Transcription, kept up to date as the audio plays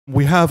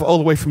We have all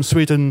the way from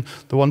Sweden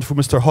the wonderful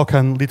Mr.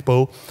 Håkan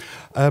Lidbo.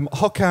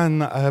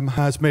 Håkan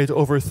has made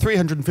over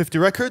 350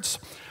 records.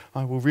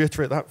 I will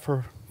reiterate that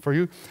for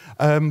you.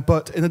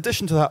 But in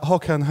addition to that,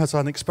 Håkan has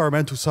an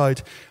experimental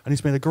side, and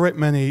he's made a great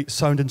many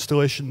sound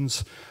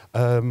installations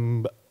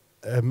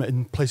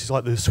in places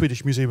like the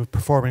Swedish Museum of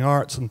Performing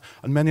Arts and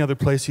many other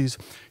places.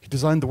 He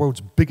designed the world's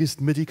biggest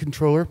MIDI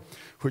controller,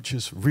 which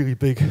is really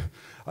big,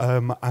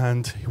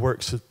 and he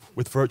works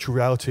with virtual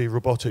reality,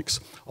 robotics,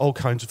 all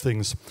kinds of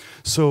things.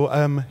 So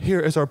here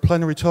is our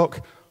plenary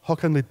talk,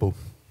 Håkan Lidbo.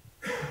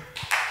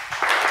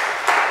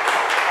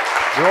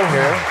 We're all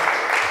here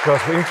because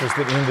we're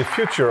interested in the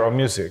future of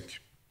music,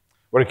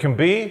 what it can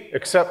be,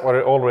 except what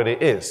it already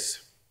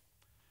is.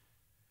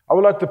 I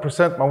would like to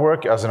present my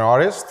work as an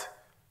artist,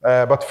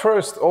 but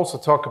first also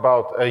talk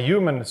about a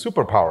human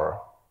superpower,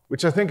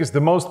 which I think is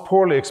the most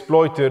poorly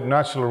exploited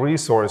natural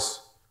resource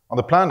on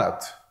the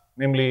planet,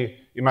 namely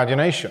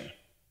imagination.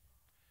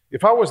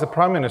 If I was the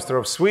Prime Minister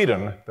of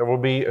Sweden, there will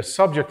be a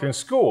subject in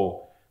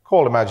school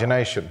called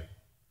imagination.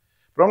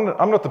 But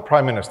I'm not the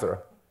Prime Minister,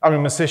 I'm a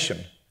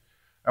musician.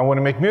 And when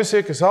you make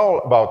music, it's all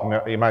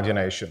about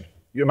imagination.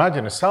 You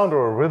imagine a sound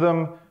or a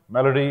rhythm,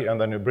 melody, and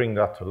then you bring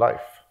that to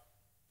life.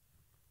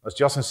 As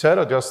Justin said,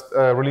 I just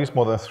released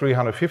more than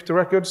 350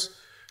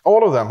 records.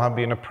 All of them have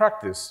been a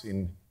practice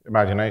in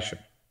imagination.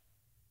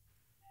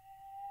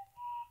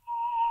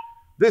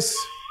 This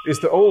is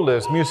the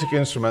oldest music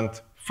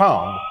instrument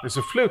found. It's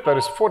a flute that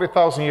is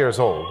 40,000 years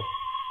old.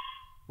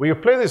 When you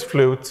play this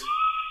flute,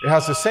 it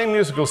has the same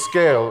musical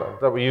scale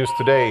that we use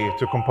today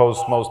to compose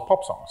most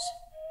pop songs.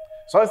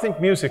 So I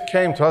think music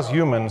came to us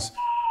humans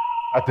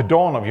at the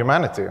dawn of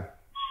humanity.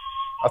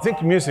 I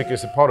think music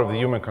is a part of the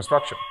human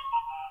construction.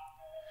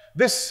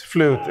 This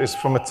flute is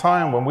from a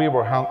time when we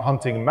were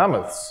hunting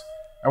mammoths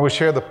and we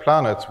shared the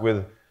planet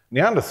with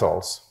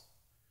Neanderthals.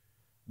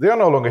 They are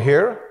no longer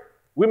here.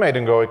 We made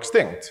them go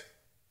extinct.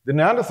 The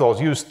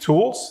Neanderthals used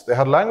tools, they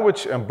had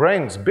language and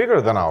brains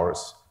bigger than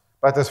ours,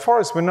 but as far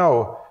as we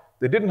know,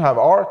 they didn't have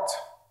art,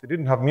 they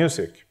didn't have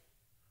music.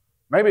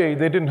 Maybe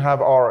they didn't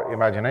have our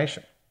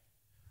imagination.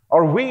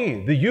 Are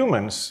we, the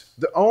humans,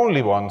 the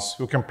only ones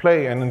who can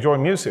play and enjoy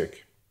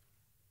music?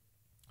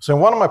 So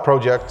in one of my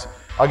projects,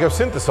 I gave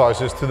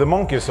synthesizers to the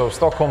monkeys of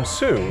Stockholm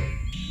Zoo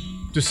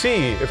to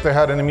see if they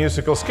had any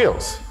musical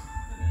skills.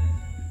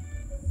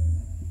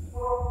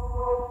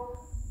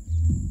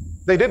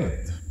 They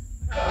didn't.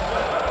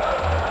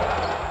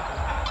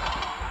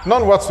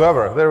 None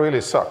whatsoever, they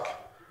really suck.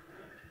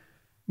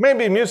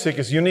 Maybe music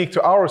is unique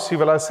to our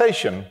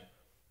civilization,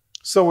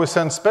 so we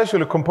send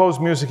specially composed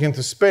music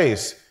into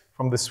space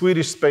from the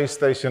Swedish space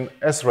station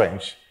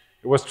Esrange.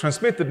 It was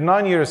transmitted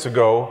 9 years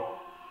ago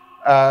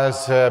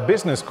as a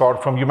business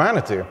card from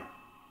humanity.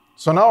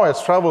 So now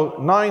it's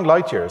traveled 9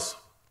 light years.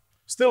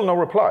 Still no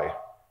reply.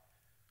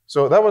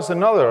 So that was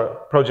another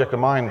project of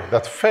mine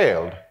that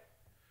failed.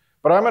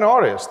 But I'm an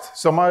artist,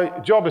 so my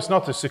job is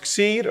not to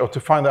succeed or to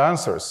find the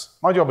answers.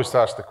 My job is to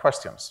ask the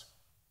questions.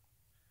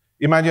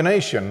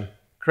 Imagination,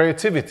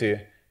 creativity,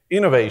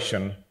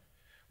 innovation.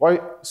 Why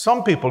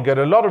some people get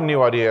a lot of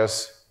new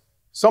ideas,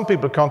 some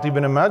people can't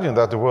even imagine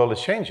that the world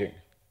is changing.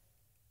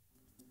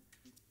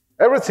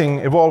 Everything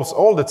evolves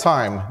all the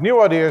time.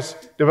 New ideas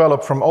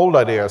develop from old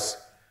ideas,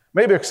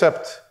 maybe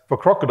except for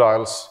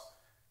crocodiles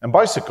and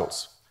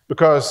bicycles,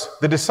 because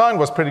the design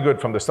was pretty good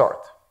from the start.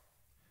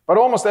 But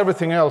almost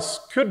everything else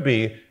could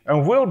be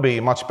and will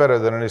be much better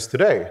than it is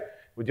today.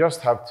 We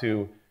just have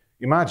to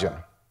imagine.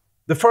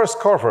 The first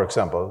car, for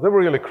example, they were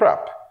really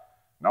crap.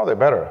 Now they're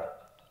better.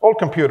 All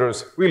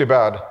computers, really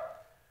bad.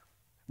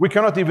 We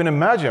cannot even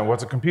imagine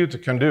what a computer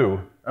can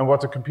do and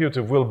what a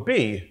computer will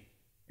be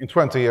in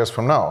 20 years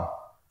from now.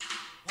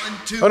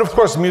 And of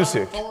course,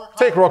 music.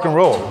 Take rock and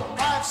roll.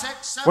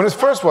 When it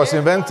first was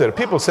invented,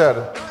 people said,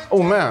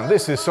 "Oh man,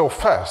 this is so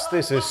fast,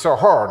 this is so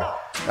hard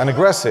and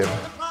aggressive."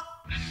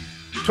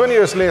 20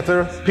 years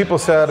later, people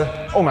said,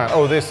 "Oh man,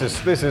 this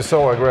is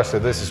so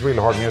aggressive, this is really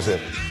hard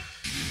music."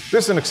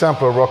 This is an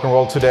example of rock and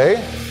roll today,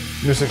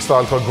 music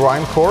style called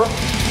grindcore.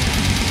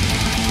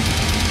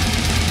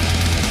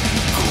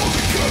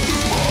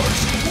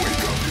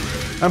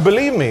 And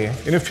believe me,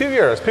 in a few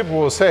years, people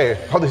will say,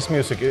 "Oh, this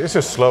music is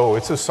so slow,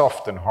 it's so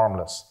soft and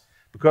harmless."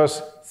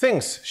 Because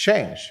things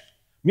change.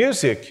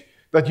 Music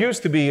that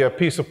used to be a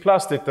piece of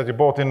plastic that you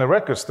bought in a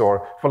record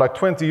store for like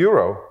 20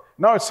 euro,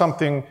 now it's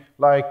something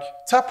like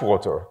tap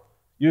water.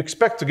 You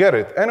expect to get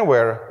it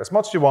anywhere, as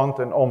much as you want,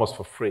 and almost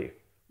for free.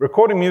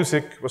 Recording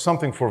music was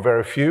something for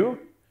very few.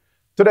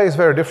 Today is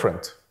very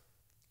different.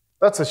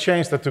 That's a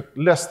change that took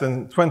less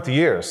than 20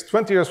 years.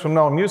 20 years from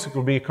now, music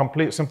will be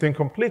something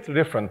completely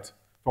different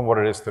from what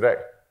it is today.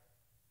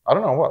 I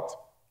don't know what.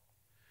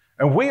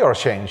 And we are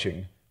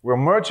changing. We're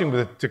merging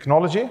with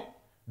technology,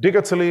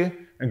 digitally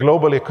and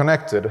globally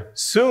connected,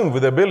 soon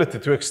with the ability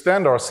to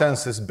extend our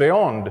senses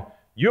beyond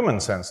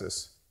human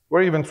senses.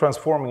 We're even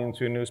transforming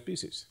into a new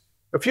species.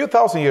 A few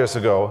thousand years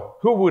ago,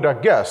 who would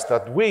have guessed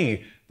that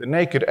we, the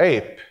naked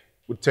ape,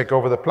 would take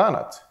over the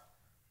planet,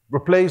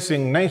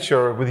 replacing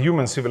nature with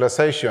human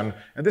civilization?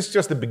 And this is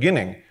just the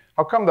beginning.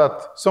 How come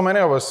that so many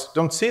of us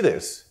don't see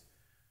this?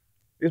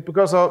 It's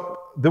because of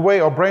the way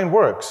our brain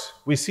works.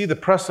 We see the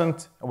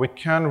present and we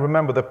can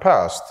remember the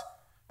past.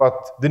 But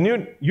the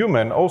new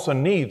human also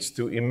needs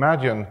to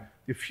imagine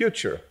the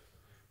future,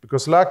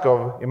 because lack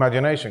of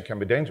imagination can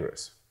be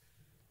dangerous.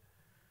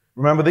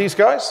 Remember these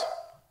guys?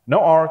 No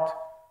art,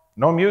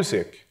 no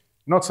music,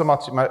 not so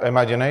much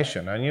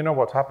imagination, and you know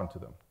what happened to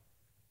them.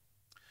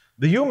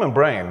 The human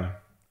brain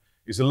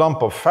is a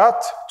lump of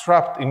fat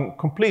trapped in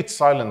complete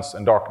silence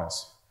and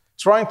darkness,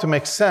 trying to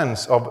make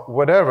sense of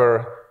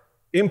whatever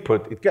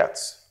input it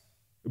gets.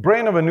 The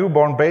brain of a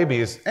newborn baby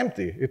is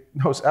empty. It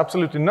knows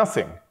absolutely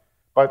nothing,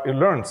 but it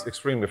learns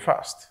extremely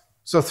fast.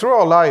 So through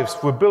our lives,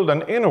 we build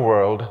an inner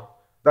world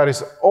that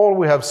is all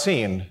we have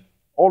seen,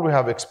 all we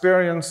have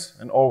experienced,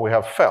 and all we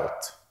have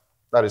felt.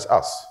 That is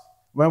us.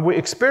 When we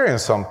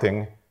experience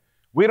something,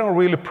 we don't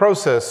really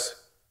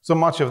process so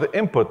much of the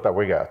input that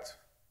we get.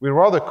 We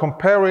rather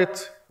compare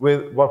it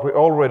with what we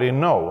already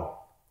know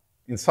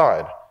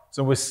inside.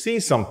 So we see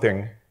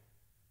something,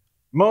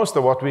 most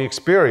of what we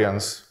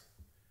experience,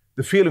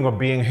 the feeling of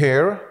being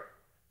here,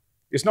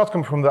 is not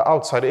coming from the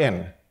outside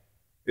in.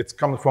 It's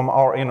coming from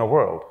our inner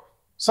world.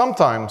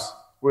 Sometimes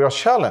we are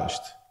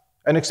challenged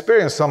and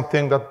experience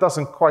something that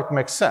doesn't quite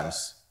make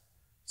sense,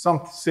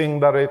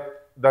 something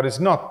that is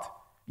not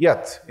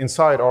yet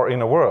inside our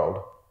inner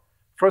world.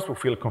 First we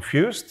feel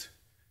confused,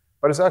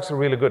 but it's actually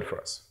really good for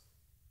us.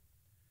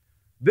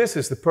 This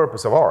is the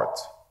purpose of art,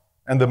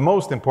 and the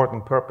most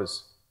important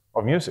purpose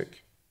of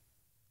music.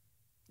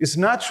 It's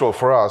natural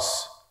for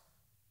us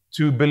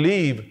to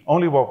believe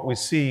only what we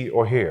see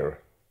or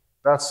hear.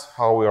 That's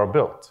how we are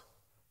built.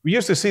 We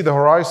used to see the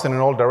horizon in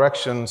all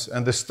directions,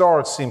 and the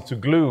stars seemed to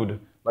glued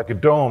like a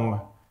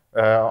dome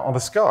on the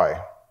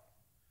sky.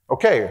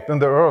 Okay, then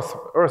the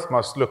Earth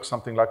must look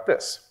something like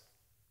this.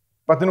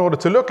 But in order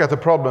to look at the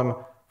problem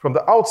from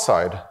the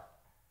outside,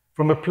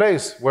 from a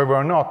place where we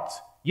are not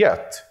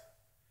yet,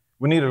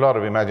 we need a lot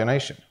of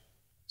imagination.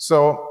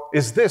 So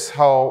is this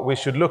how we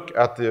should look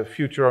at the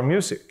future of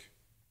music?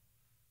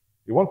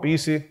 It won't be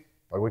easy,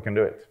 but we can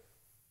do it.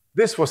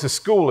 This was a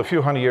school a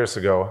few hundred years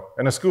ago,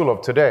 and a school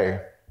of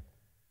today.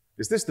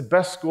 Is this the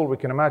best school we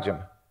can imagine?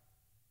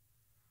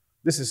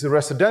 This is a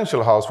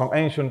residential house from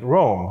ancient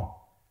Rome,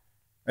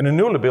 and a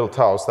newly built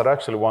house that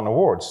actually won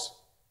awards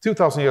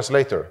 2,000 years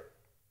later.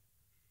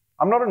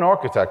 I'm not an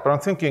architect, but I'm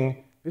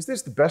thinking, is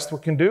this the best we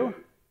can do?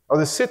 Are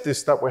the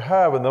cities that we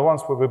have and the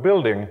ones we're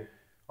building,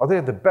 are they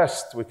the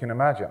best we can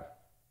imagine?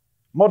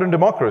 Modern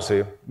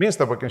democracy means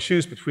that we can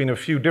choose between a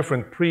few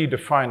different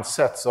predefined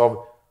sets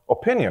of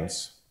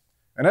opinions.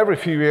 And every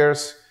few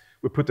years,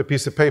 we put a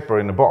piece of paper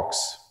in a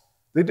box.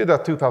 They did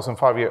that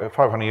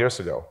 2,500 years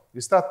ago.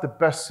 Is that the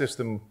best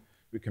system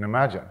we can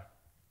imagine?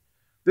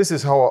 This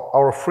is how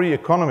our free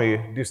economy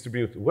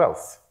distributes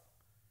wealth.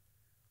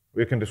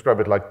 We can describe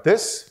it like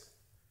this.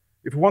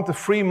 If we want a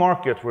free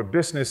market where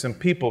business and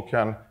people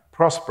can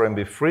prosper and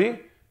be free,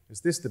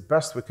 is this the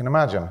best we can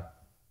imagine?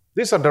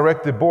 These are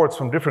directed boards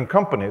from different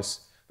companies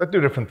that do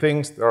different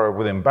things. They are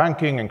within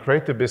banking and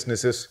creative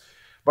businesses,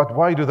 but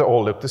why do they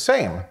all look the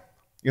same?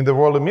 In the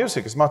world of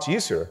music, it's much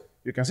easier.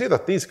 You can see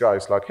that these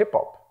guys like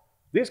hip-hop.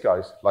 These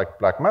guys like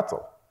black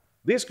metal.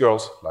 These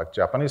girls like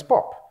Japanese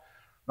pop.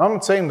 Now, I'm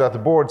not saying that the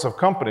boards of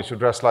companies should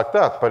dress like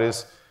that, but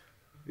it's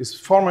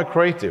far more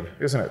creative,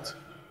 isn't it?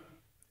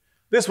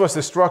 This was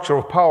the structure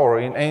of power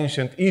in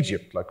ancient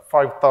Egypt, like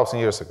 5,000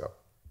 years ago.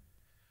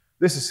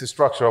 This is the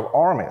structure of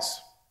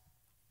armies.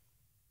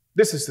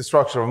 This is the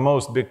structure of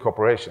most big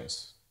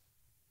corporations.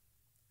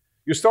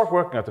 You start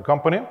working at a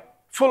company,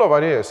 full of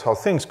ideas how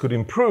things could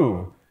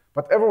improve,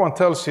 but everyone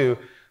tells you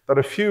that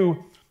a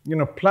few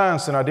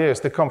plans and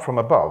ideas, they come from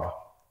above.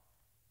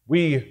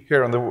 We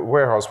here in the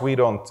warehouse, we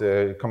don't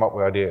come up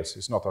with ideas.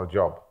 It's not our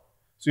job.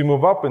 So you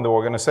move up in the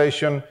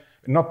organization,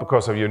 not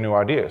because of your new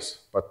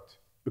ideas, but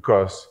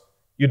because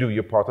you do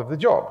your part of the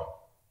job.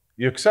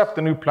 You accept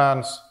the new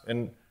plans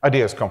and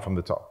ideas come from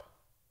the top.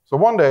 So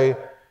one day,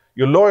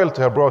 your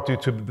loyalty has brought you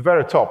to the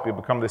very top. You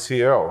become the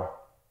CEO.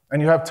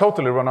 And you have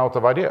totally run out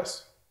of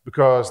ideas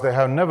because they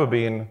have never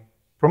been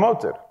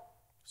promoted.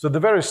 So the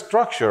very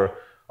structure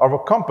of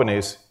our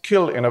companies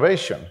kill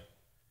innovation.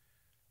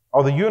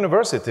 Are the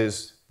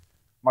universities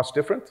much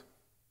different?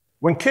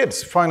 When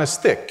kids find a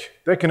stick,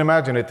 they can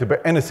imagine it to be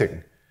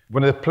anything.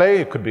 When they play,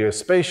 it could be a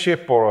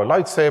spaceship or a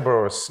lightsaber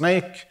or a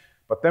snake,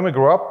 but then we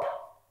grow up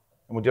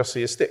and we just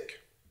see a stick.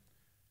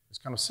 It's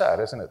kind of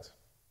sad, isn't it?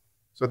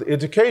 So the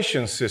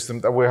education system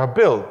that we have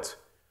built,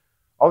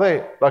 are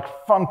they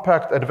like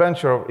fun-packed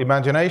adventure of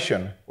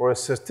imagination or a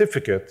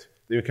certificate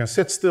that you can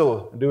sit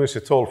still and do as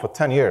you're told for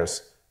 10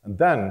 years, and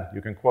then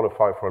you can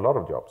qualify for a lot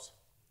of jobs?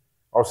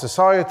 Our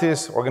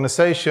societies,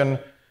 organization,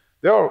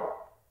 they are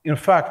in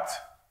fact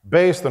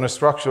based on a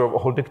structure of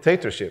whole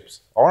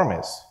dictatorships,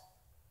 armies.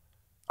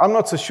 I'm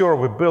not so sure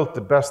we built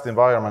the best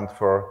environment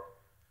for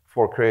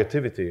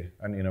creativity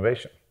and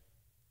innovation.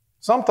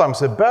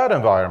 Sometimes a bad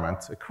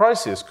environment, a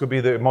crisis, could be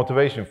the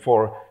motivation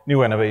for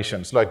new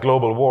innovations like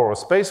global war or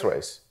space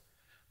race.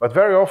 But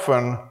very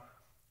often,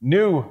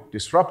 New,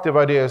 disruptive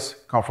ideas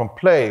come from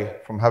play,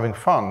 from having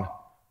fun,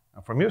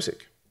 and from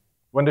music.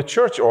 When the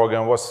church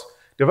organ was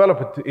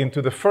developed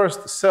into the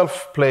first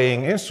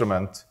self-playing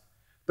instrument,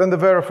 then the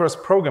very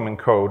first programming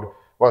code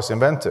was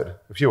invented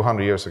a few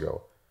hundred years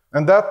ago.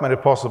 And that made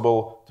it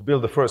possible to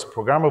build the first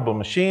programmable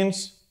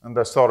machines, and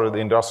that started the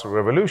Industrial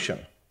Revolution.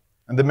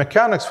 And the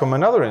mechanics from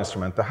another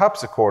instrument, the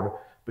harpsichord,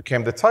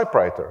 became the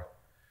typewriter.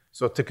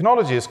 So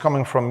technologies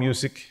coming from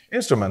music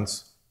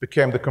instruments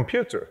became the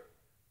computer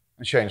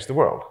and changed the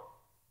world.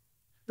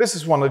 This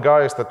is one of the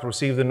guys that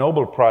received the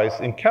Nobel Prize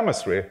in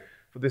chemistry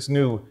for this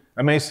new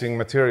amazing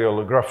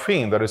material,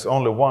 graphene, that is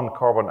only one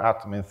carbon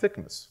atom in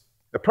thickness.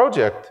 The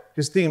project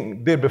his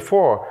team did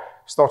before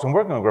starting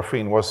working on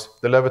graphene was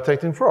the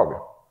levitating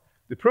frog.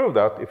 They proved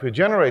that if you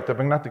generate a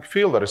magnetic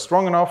field that is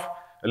strong enough,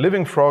 a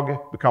living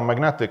frog becomes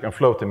magnetic and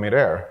float in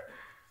midair.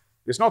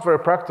 It's not very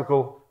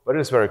practical, but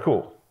it is very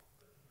cool.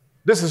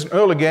 This is an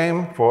early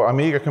game for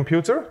Amiga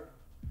computer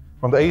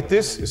from the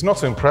 80s. It's not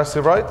so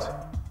impressive, right?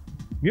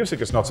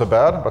 Music is not so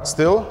bad, but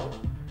still.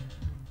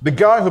 The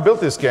guy who built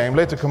this game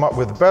later came up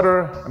with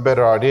better and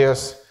better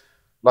ideas,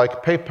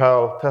 like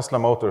PayPal, Tesla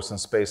Motors, and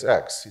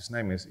SpaceX. His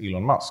name is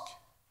Elon Musk.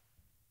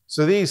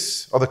 So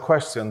these are the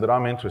questions that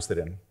I'm interested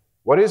in.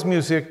 What is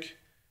music?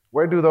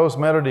 Where do those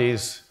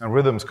melodies and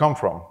rhythms come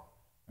from?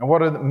 And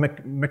what are the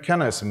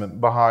mechanisms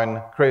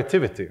behind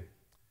creativity?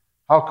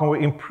 How can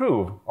we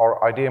improve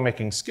our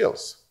idea-making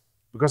skills?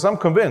 Because I'm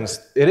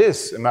convinced it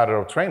is a matter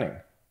of training.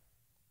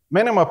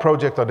 Many of my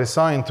projects are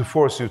designed to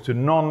force you to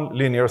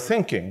non-linear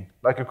thinking,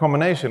 like a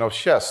combination of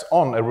chess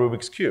on a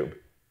Rubik's Cube,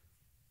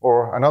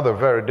 or another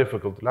very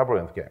difficult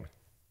labyrinth game.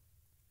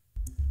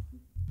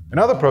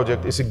 Another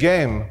project is a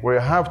game where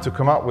you have to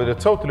come up with a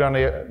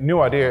totally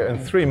new idea in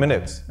 3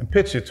 minutes and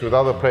pitch it to the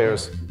other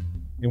players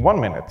in 1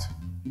 minute.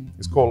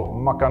 It's called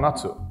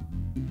Makanatsu.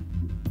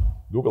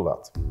 Google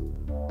that.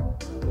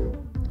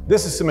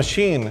 This is a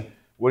machine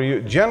where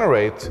you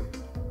generate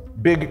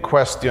big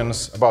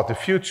questions about the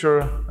future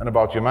and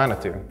about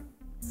humanity.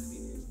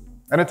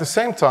 And at the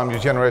same time, you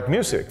generate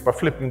music by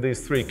flipping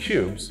these 3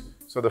 cubes.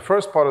 So the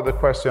first part of the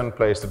question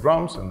plays the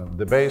drums, and then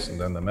the bass, and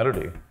then the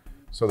melody.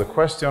 So the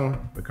question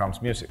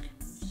becomes music.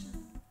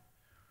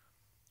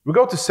 We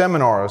go to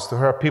seminars to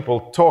hear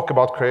people talk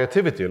about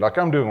creativity, like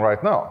I'm doing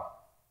right now.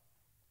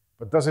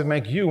 But does it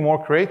make you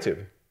more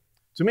creative?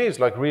 To me, it's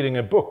like reading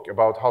a book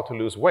about how to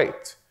lose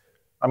weight.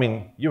 I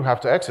mean, you have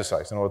to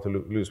exercise in order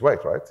to lose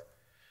weight, right?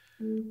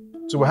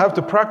 So we have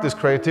to practice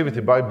creativity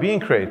by being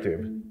creative,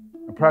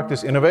 and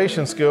practice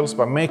innovation skills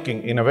by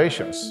making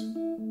innovations.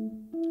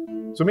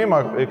 So me and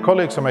my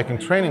colleagues are making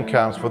training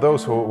camps for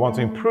those who want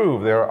to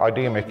improve their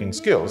idea-making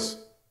skills.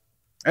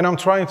 And I'm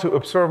trying to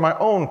observe my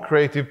own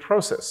creative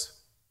process.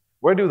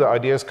 Where do the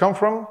ideas come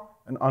from,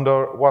 and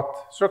under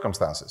what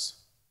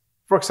circumstances?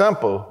 For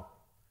example,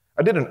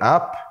 I did an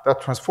app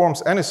that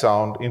transforms any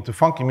sound into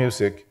funky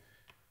music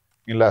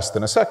in less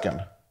than a second.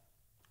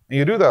 And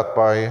you do that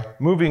by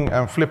moving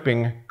and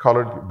flipping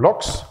colored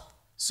blocks.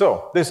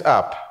 So this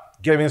app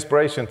gave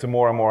inspiration to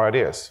more and more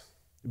ideas.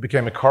 It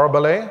became a car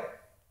ballet,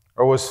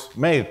 or was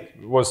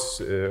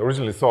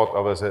originally thought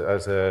of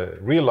as a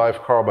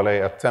real-life car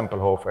ballet at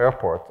Tempelhof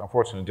Airport.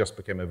 Unfortunately, it just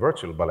became a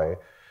virtual ballet.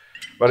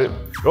 But it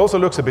also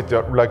looks a bit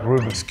like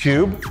Rubik's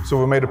Cube. So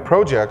we made a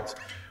project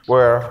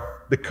where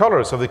the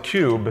colors of the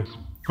cube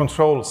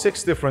control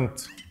 6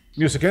 different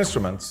music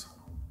instruments.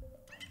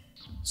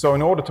 So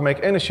in order to make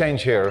any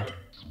change here,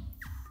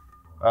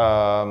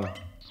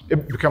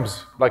 it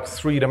becomes like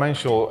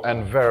 3-dimensional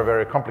and very,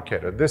 very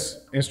complicated.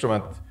 This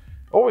instrument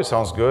always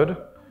sounds good,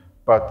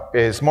 but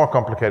is more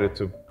complicated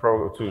to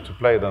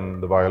play than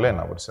the violin,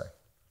 I would say.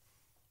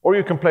 Or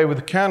you can play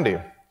with candy.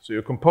 So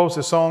you compose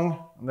a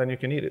song, and then you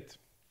can eat it.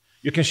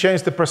 You can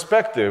change the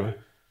perspective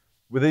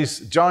with these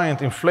giant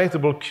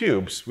inflatable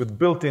cubes with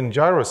built-in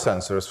gyro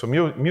sensors for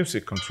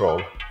music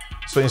control.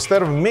 So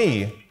instead of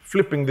me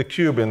flipping the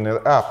cube in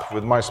the app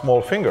with my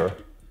small finger,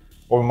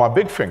 or my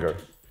big finger,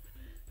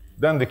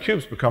 then the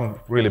cubes become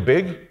really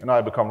big, and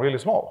I become really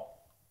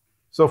small.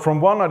 So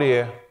from one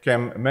idea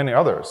came many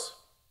others.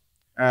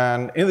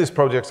 And in these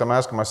projects, I'm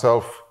asking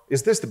myself,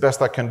 is this the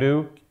best I can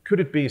do? Could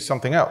it be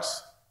something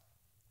else?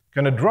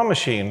 Can a drum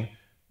machine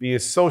be a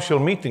social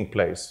meeting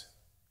place?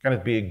 Can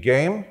it be a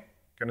game?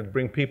 Can it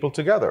bring people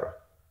together?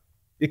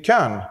 It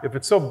can, if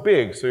it's so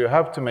big, so you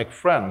have to make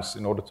friends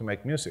in order to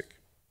make music.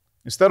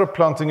 Instead of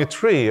planting a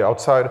tree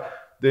outside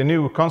the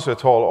new concert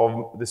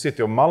hall of the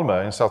city of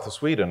Malmö in south of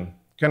Sweden,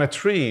 can a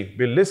tree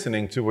be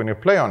listening to when you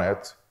play on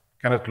it?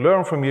 Can it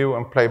learn from you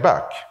and play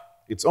back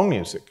its own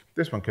music?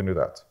 This one can do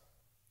that.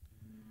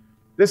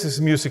 This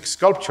is music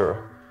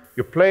sculpture.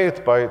 You play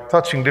it by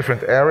touching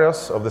different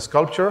areas of the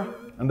sculpture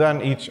and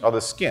then each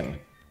other's skin.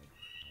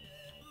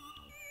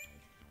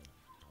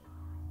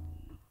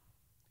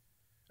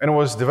 And it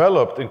was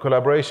developed in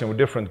collaboration with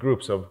different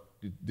groups of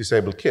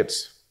disabled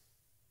kids.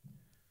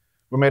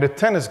 We made a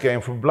tennis game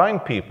for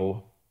blind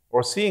people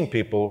or seeing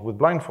people with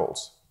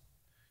blindfolds.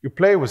 You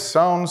play with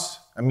sounds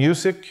and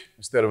music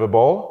instead of a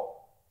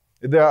ball.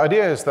 The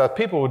idea is that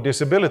people with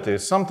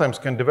disabilities sometimes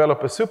can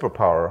develop a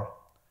superpower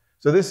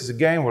So this is a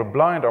game where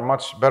blind are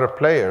much better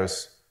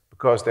players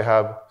because they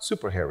have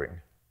super hearing.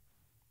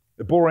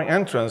 The boring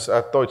entrance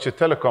at Deutsche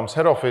Telekom's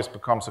head office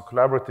becomes a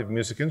collaborative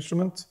music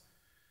instrument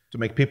to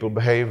make people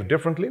behave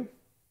differently.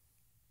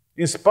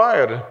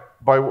 Inspired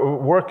by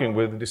working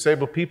with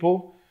disabled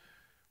people,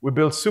 we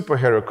built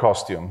superhero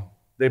costume.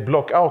 They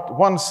block out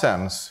one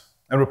sense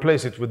and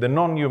replace it with the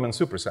non-human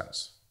super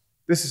sense.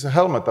 This is a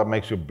helmet that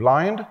makes you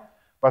blind,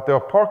 but there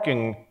are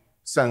parking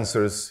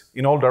sensors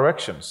in all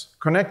directions,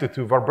 connected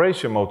to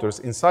vibration motors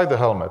inside the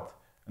helmet,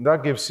 and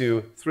that gives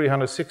you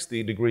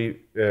 360-degree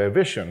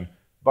vision,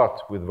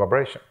 but with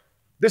vibration.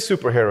 This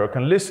superhero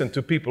can listen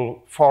to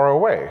people far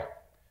away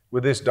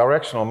with this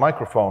directional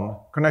microphone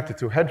connected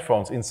to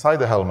headphones inside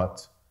the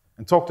helmet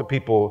and talk to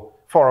people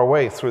far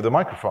away through the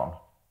microphone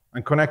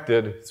and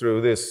connected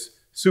through this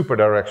super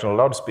directional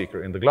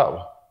loudspeaker in the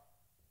glove.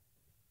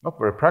 Not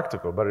very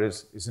practical, but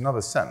it is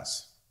another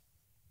sense.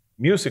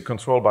 Music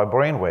controlled by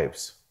brain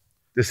waves.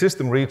 The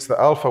system reads the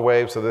alpha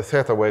waves or the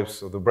theta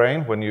waves of the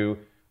brain when you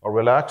are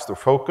relaxed or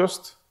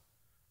focused,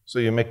 so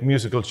you make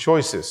musical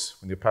choices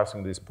when you're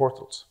passing these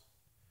portals.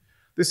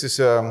 This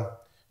is a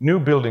new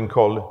building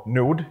called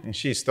Nord in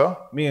Kista.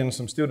 Me and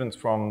some students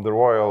from the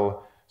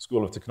Royal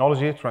School of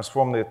Technology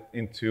transformed it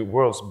into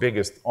world's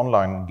biggest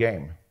online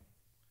game.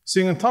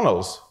 Singing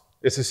Tunnels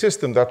is a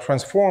system that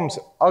transforms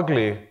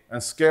ugly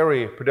and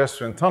scary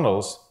pedestrian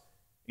tunnels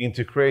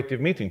into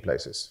creative meeting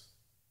places.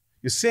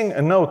 You sing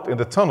a note in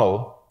the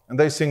tunnel, and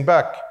they sing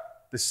back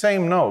the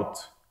same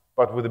note,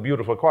 but with a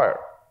beautiful choir.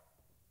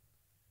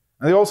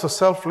 And they're also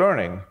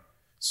self-learning,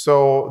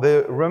 so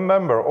they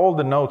remember all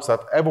the notes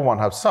that everyone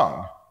has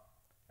sung.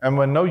 And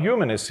when no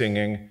human is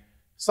singing,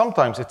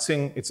 sometimes it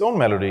sings its own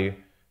melody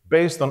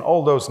based on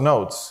all those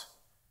notes.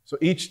 So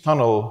each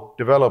tunnel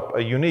develops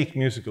a unique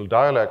musical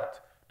dialect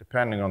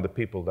depending on the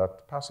people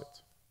that pass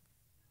it.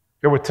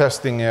 Here we're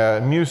testing a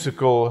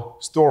musical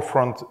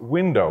storefront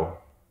window.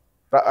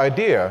 The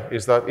idea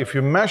is that if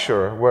you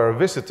measure where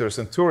visitors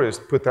and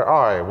tourists put their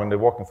eye when they're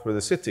walking through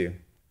the city, a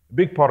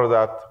big part of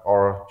that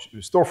are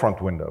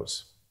storefront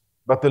windows.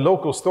 But the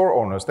local store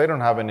owners, they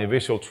don't have any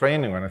visual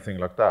training or anything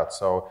like that,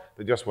 so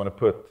they just want to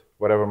put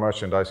whatever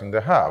merchandising they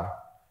have.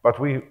 But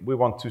we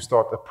want to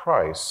start a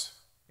prize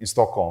in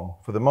Stockholm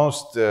for the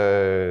most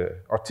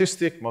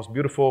artistic, most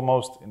beautiful,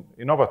 most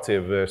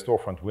innovative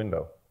storefront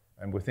window.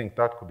 And we think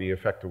that could be an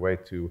effective way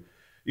to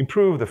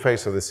improve the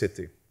face of the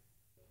city.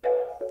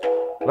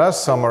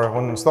 Last summer,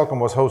 when Stockholm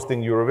was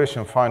hosting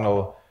Eurovision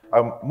final,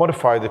 I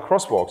modified the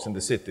crosswalks in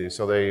the city,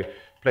 so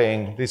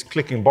these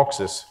clicking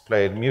boxes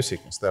played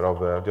music instead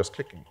of just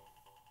clicking.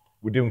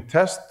 We're doing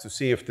tests to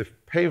see if the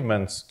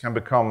pavements can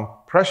become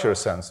pressure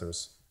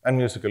sensors and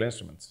musical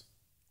instruments.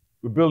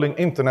 We're building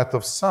Internet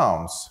of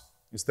Sounds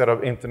instead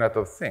of Internet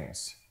of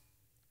Things.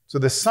 So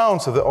the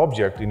sounds of the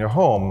object in your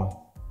home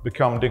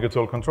become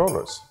digital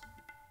controllers.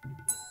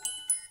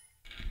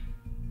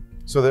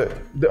 So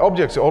the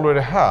objects you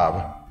already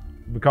have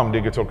become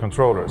digital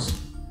controllers.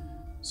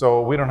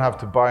 So we don't have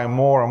to buy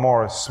more and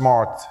more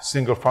smart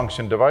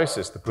single-function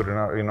devices to put in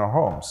our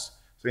homes.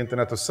 So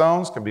Internet of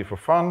Sounds can be for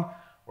fun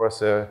or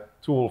as a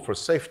tool for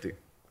safety.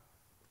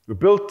 We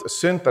built a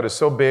synth that is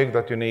so big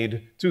that you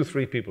need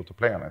 2-3 people to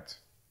play on it.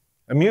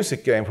 A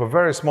music game for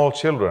very small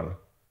children,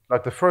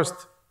 like the first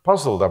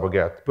puzzle that we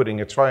get, putting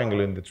a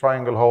triangle in the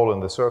triangle hole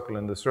and the circle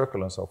in the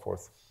circle and so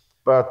forth.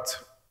 But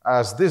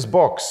as this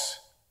box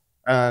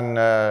and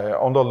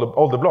on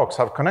all the blocks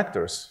have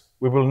connectors,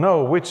 we will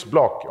know which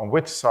block on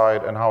which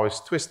side and how it's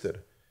twisted.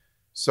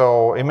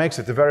 So it makes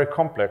it a very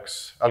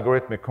complex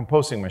algorithmic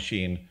composing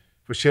machine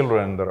for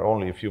children that are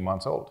only a few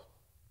months old.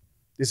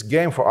 This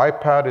game for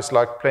iPad is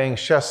like playing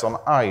chess on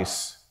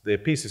ice. The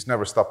pieces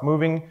never stop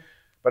moving,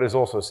 but it's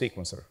also a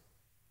sequencer.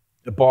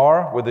 A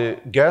bar where the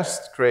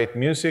guests create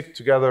music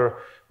together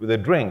with the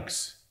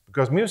drinks,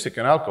 because music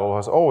and alcohol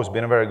has always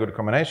been a very good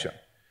combination.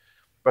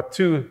 But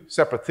two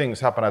separate things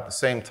happen at the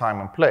same time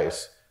and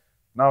place.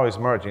 Now it's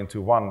merged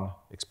into one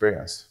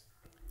experience.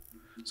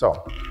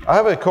 So, I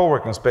have a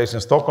co-working space in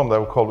Stockholm that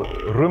we call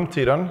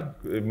Rumtiden,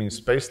 it means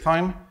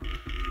space-time.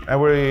 And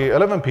we're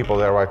 11 people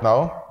there right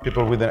now.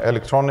 People within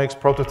electronics,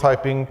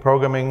 prototyping,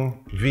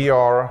 programming,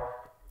 VR,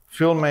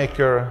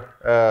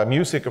 filmmaker,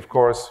 music of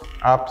course,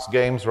 apps,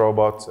 games,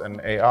 robots, and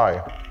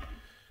AI.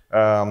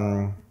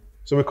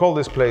 So we call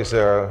this place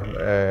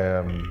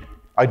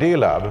Idea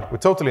Lab. We're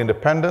totally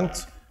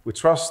independent. We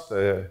trust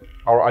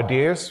our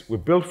ideas. We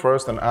build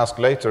first and ask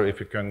later if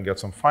we can get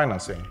some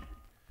financing.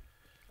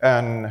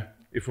 And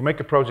if we make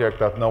a project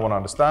that no one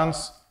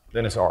understands,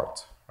 then it's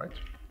art, right?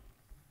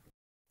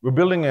 We're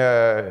building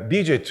a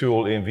DJ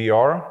tool in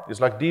VR. It's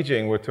like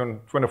DJing with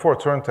 24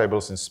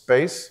 turntables in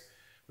space.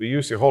 We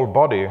use your whole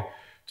body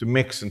to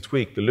mix and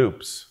tweak the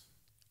loops.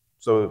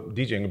 So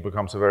DJing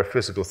becomes a very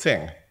physical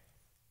thing.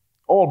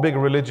 All big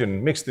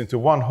religion mixed into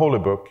one holy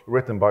book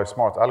written by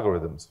smart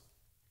algorithms.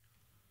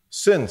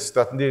 Synths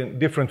that need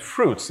different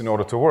fruits in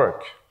order to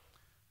work.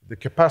 The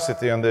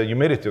capacity and the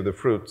humidity of the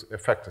fruit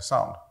affect the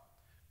sound.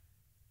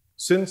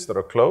 Synths that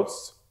are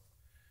closed.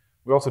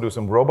 We also do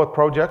some robot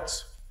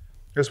projects.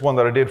 Here's one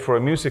that I did for a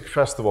music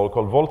festival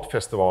called Volt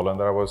Festival, and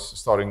that I was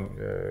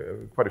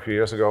starting quite a few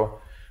years ago.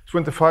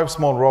 25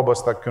 small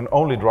robots that can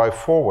only drive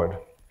forward.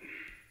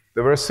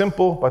 They're very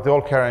simple, but they're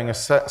all carrying a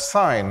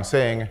sign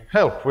saying,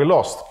 "Help, we're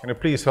lost. Can you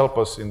please help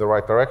us in the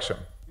right direction?"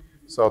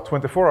 So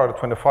 24 out of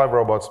 25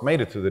 robots made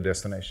it to the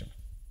destination.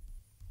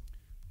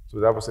 So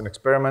that was an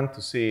experiment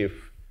to see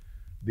if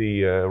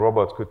the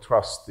robot could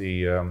trust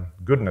the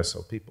goodness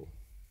of people.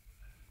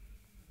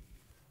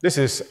 This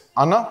is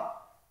Anna,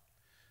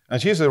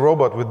 and she's a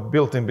robot with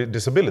built-in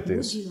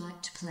disabilities. Would you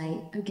like to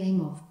play a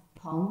game of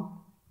Pong?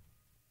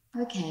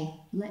 Okay,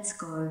 let's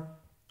go.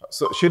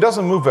 So she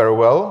doesn't move very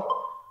well.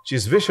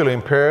 She's visually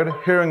impaired,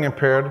 hearing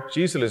impaired,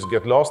 she easily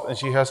gets lost, and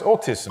she has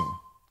autism.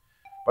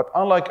 But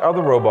unlike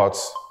other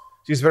robots,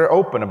 she's very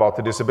open about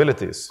the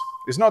disabilities.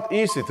 It's not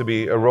easy to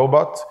be a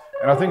robot,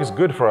 and I think it's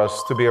good for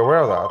us to be aware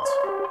of that,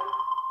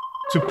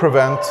 to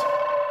prevent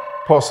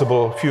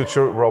possible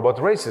future robot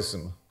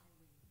racism.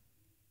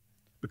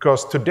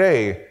 Because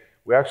today,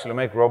 we actually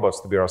make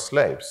robots to be our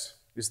slaves.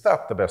 Is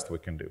that the best we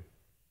can do?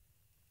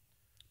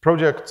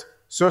 Project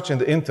searching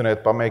the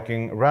internet by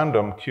making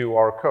random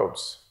QR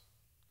codes.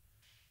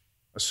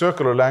 A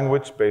circular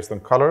language based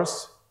on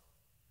colors.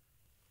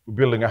 We're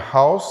building a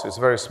house. It's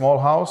a very small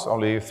house,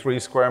 only 3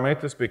 square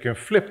meters, but you can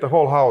flip the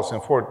whole house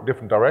in 4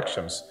 different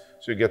directions,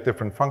 so you get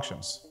different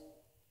functions.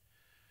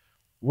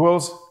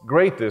 World's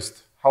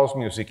greatest house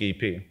music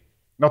EP.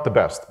 Not the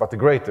best, but the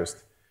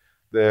greatest.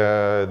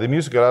 The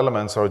musical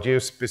elements are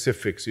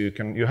geospecific, so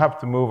you have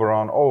to move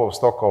around all of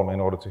Stockholm in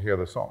order to hear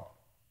the song.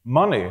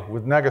 Money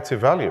with negative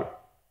value.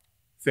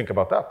 Think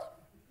about that.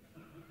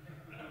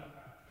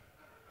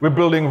 We're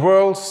building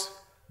world's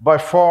by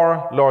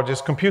far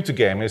largest computer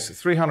game. It's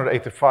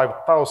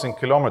 385,000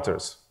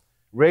 kilometers.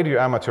 Radio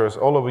amateurs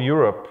all over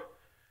Europe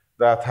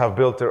that have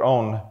built their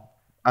own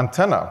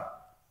antenna.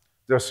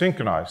 They're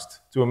synchronized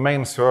to a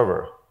main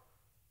server.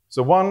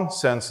 So one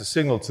sends a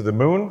signal to the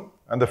moon,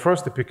 and the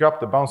first to pick up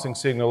the bouncing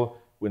signal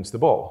wins the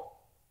ball.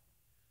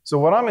 So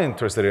what I'm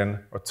interested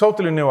in are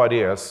totally new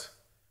ideas.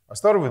 I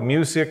started with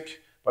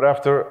music, but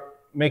after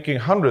making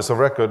hundreds of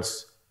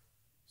records,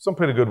 some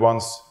pretty good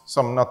ones,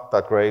 some not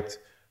that great,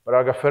 but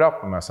I got fed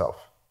up with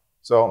myself.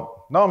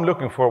 So now I'm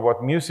looking for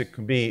what music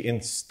can be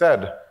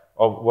instead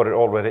of what it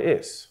already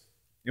is.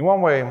 In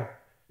one way,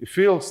 it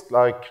feels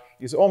like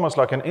it's almost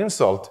like an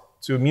insult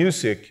to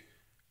music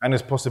and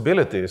its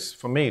possibilities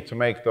for me to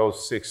make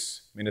those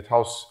 6-minute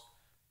house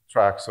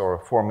tracks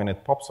or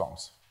 4-minute pop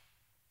songs.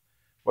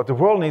 What the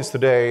world needs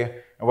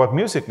today and what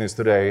music needs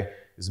today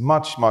is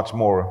much, much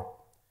more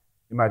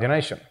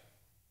imagination.